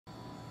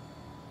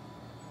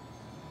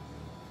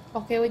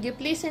Okay, would you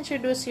please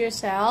introduce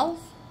yourself?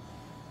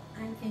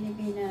 I'm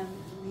Filipina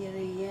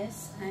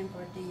Reyes. I'm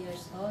 40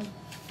 years old.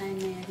 I'm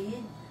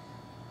married.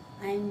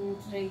 I'm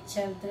 3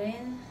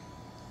 children.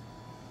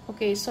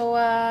 Okay, so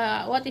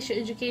what is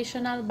your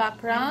educational I'm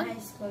background? high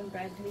school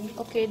graduate.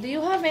 Okay, do you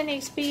have any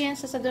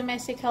experience as a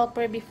domestic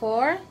helper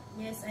before?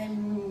 Yes, I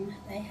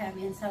have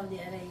in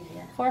Saudi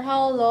Arabia. For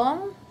how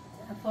long?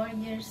 4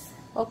 years.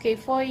 Okay,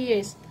 4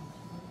 years.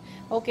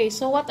 Okay,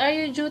 so what are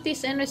your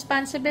duties and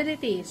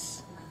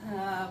responsibilities?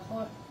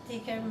 For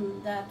take care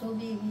of the two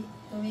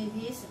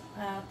babies,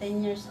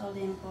 10 years old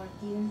and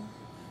 14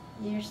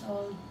 years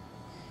old.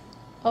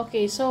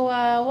 Okay, so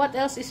what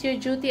else is your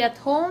duty at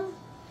home?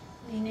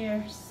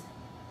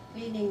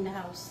 Cleaning the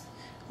house.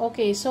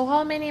 Okay, so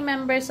how many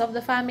members of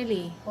the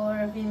family?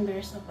 4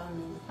 members of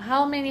family.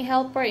 How many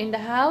helper in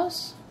the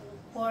house?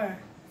 4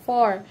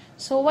 4.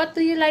 So what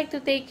do you like to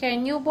take care?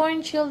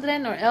 Newborn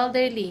children or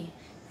elderly?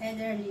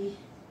 elderly.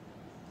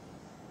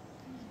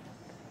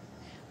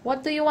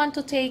 What do you want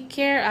to take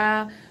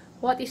care?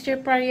 What is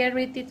your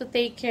priority to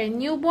take care?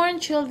 Newborn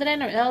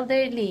children or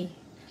elderly?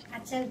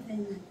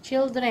 Children.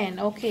 Children.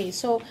 Okay,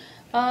 so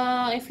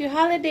if your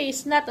holiday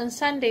is not on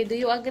Sunday, do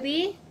you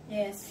agree?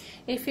 Yes.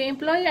 If your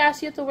employer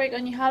asks you to work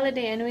on your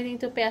holiday and willing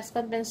to pay as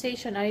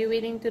compensation, are you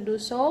willing to do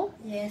so?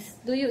 Yes.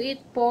 Do you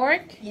eat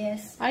pork?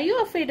 Yes. Are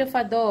you afraid of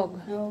a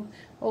dog? No.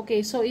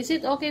 Okay, so is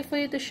it okay for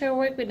you to share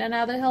work with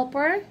another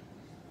helper?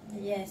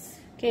 Yes.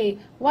 Okay,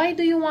 why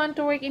do you want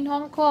to work in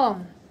Hong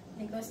Kong?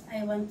 Because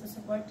I want to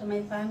support to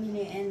my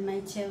family and my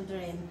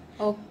children.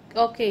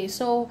 Okay,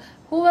 so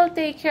who will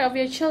take care of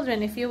your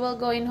children if you will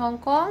go in Hong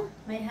Kong?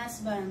 My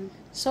husband.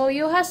 So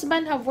your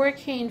husband have work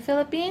here in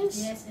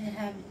Philippines? Yes, I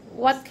have.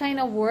 What kind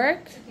of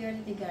work?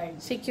 Security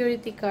guard.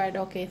 Security guard.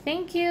 Okay,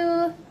 thank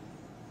you.